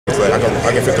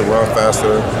I can fit the run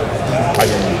faster. I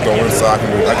can go inside.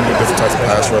 I can do different types of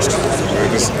pass rush.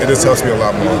 It just helps me a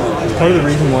lot more. Part of the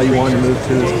reason why you wanted to move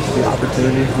to is the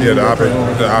opportunity. Yeah, the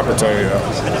opportunity.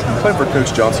 Yeah. Playing for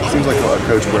Coach Johnson seems like a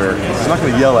coach where he's not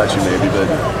going to yell at you maybe, but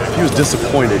if he was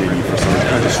disappointed in you for something,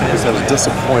 kind of just shook his head,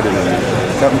 disappointed in you,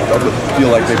 that would feel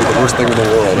like maybe the worst thing in the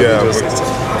world. Yeah.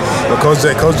 But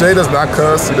Coach J does not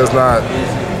cuss. He does not.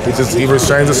 He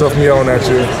restrains himself from yelling at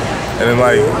you. And then,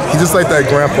 like, he's just like that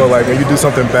grandpa, like, when you do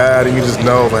something bad and you just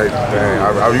know, like, dang,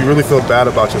 you really feel bad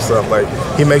about yourself. Like,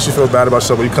 he makes you feel bad about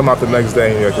yourself, but you come out the next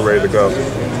day and you're like, ready to go.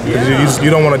 You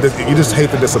don't want to, you just hate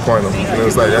to disappoint him. And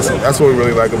it's like, that's what we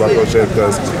really like about Coach J,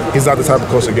 because he's not the type of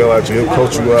coach to yell at you. He'll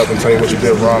coach you up and tell you what you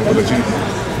did wrong,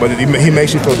 but he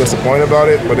makes you feel disappointed about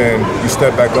it, but then you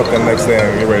step back up the next day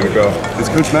and you're ready to go. Is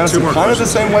Coach Madison kind of the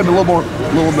same way, but a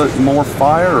little bit more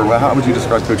fire, or how would you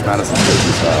describe Coach Madison's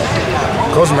coaching style?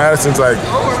 Coach Madison's like,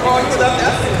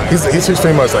 he's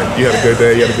pretty much like, you had a good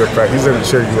day, you had a good practice. He's there to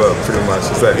cheer you up, pretty much.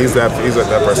 He's that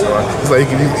person. He's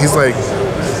like,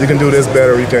 you can do this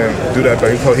better, you can do that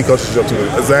better. He coaches you up to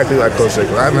it, exactly like Coach J.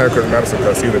 I haven't heard Coach Madison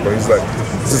cuss either, but he's like,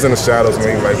 this is in the shadows. I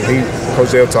mean, like,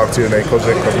 Coach J will talk to you, and then Coach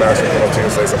Madison will come up to you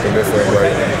and say something different.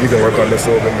 Like, you can work on this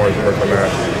a little bit more, you can work on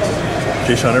that.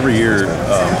 Jashon, every year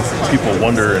people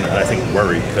wonder and I think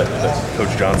worry that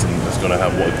Coach Johnson is going to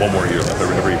have one more year left.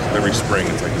 Every spring,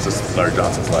 it's like, is this Larry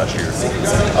Johnson's last year?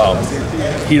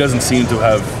 He doesn't seem to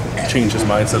have changed his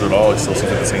mindset at all. He still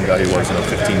seems like the same guy he was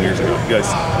 15 years ago. You guys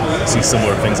see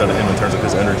similar things out of him in terms of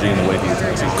his energy and the way he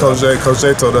attacks. Coach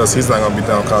J told us he's not going to be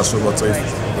down college football until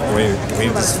he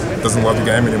just doesn't love the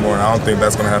game anymore, and I don't think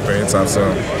that's going to happen anytime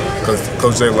soon. Because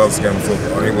Coach J loves the game of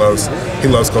football. He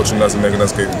loves coaching us and making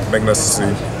us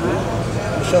succeed.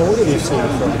 So what have you seen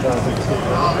from Jonathan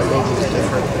that made this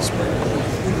different this spring?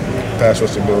 Pass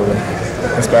rush ability.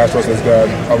 His pass rush has got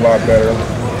a lot better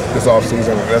this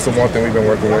offseason. That's the one thing we've been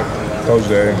working with Coach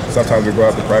J. Sometimes we go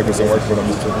out to practice and work with him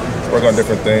to work on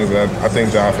different things. And I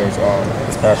think Jonathan's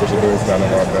his pass rush ability has gotten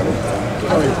a lot better.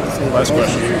 Last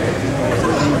question.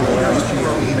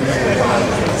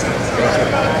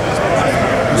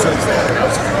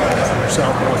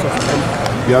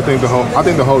 Yeah, I think the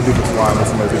whole defensive line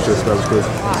has to make this shit special, because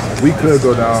we could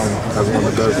go down as one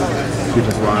of the best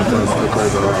defensive line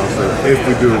players of our roster if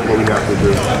we do what we have to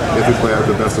do. If we play at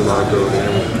the best of our ability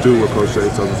and do what Coach J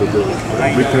tells us to do,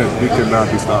 we cannot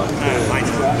be stopped.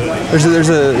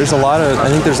 There's a lot of, I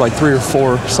think there's like 3 or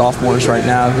 4 sophomores right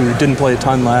now who didn't play a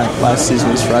ton last season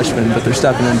as freshmen, but they're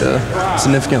stepping into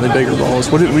significantly bigger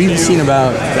roles. What have you seen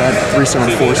about that 3-summer,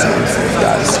 4-summer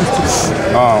guys?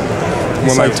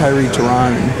 It's like Tyree,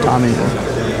 Teron, and Tommy.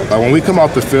 Like, when we come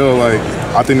off the field, like,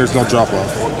 I think there's no drop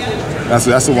off.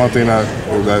 That's the one thing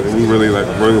that we really like.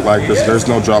 There's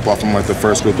no drop off from like the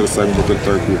first group to the second group to the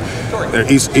third group.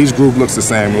 Each group looks the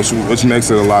same, which makes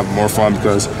it a lot more fun,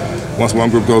 because once one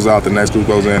group goes out, the next group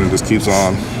goes in and just keeps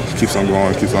on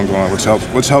going,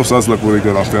 which helps us look really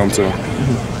good on film too.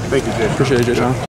 Thank you, Jay. Appreciate it, Jashon.